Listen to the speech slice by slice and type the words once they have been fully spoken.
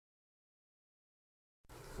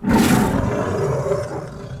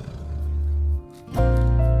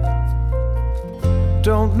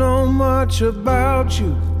don't know much about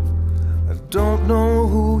you. I don't know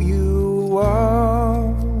who you are.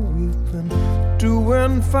 We've been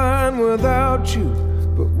doing fine without you,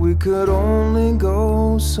 but we could only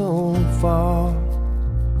go so far.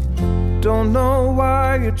 Don't know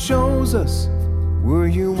why you chose us. Were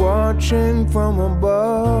you watching from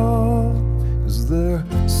above? Is there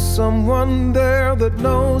someone there that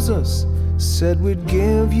knows us? Said we'd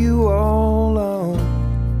give you all our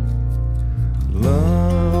love.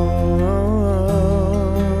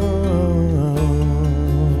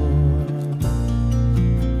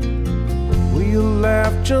 Will you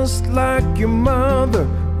laugh just like your mother?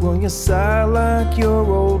 Will you sigh like your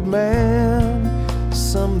old man?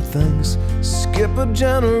 Some things skip a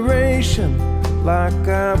generation, like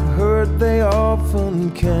I've heard they often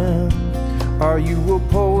can. Are you a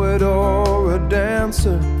poet or a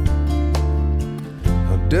dancer?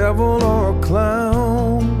 A devil or a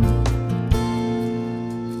clown?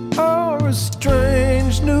 Or a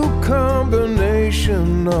strange new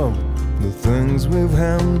combination of the things we've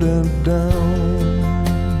handed down?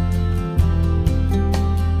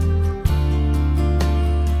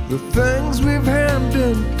 The things we've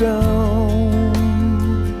handed down.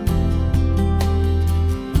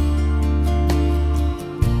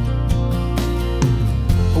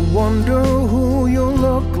 I wonder who you'll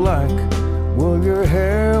look like. Will your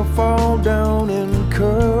hair fall down in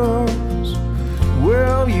curls?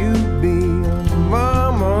 Will you be a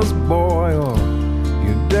mama's boy or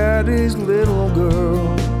your daddy's little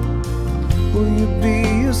girl? Will you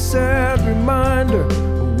be a sad reminder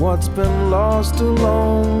of what's been lost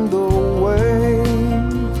along the way?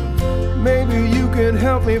 Maybe you can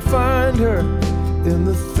help me find her in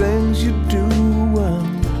the things you do and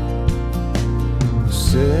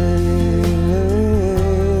say.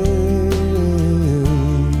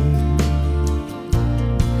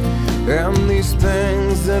 And these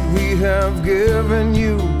things that we have given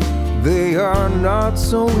you, they are not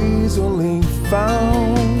so easily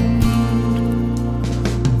found.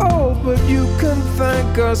 Oh, but you can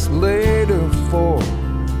thank us later for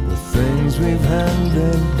the things we've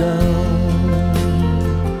handed down.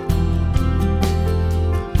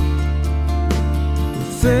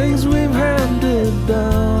 The things we've handed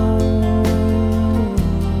down.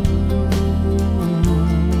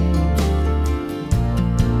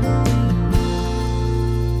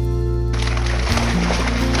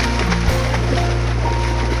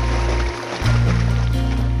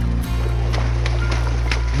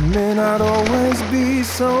 May not always be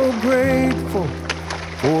so grateful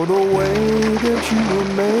for the way that you were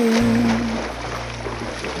made.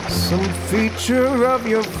 Some feature of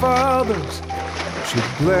your father's should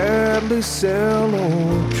gladly sell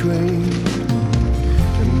or trade.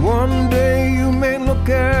 And one day you may look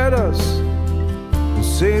at us and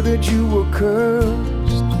say that you were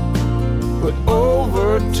cursed, but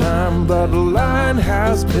over time that line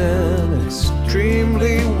has been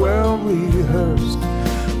extremely well rehearsed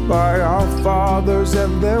by our fathers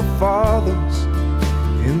and their fathers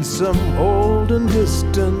in some old and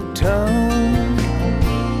distant town.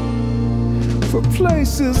 For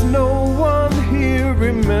places no one here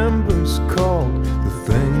remembers, called the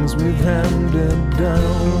things we've handed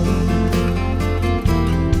down.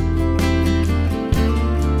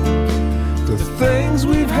 The things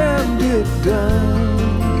we've handed down.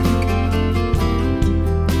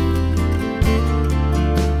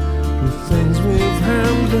 The things we've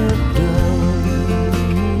handed down.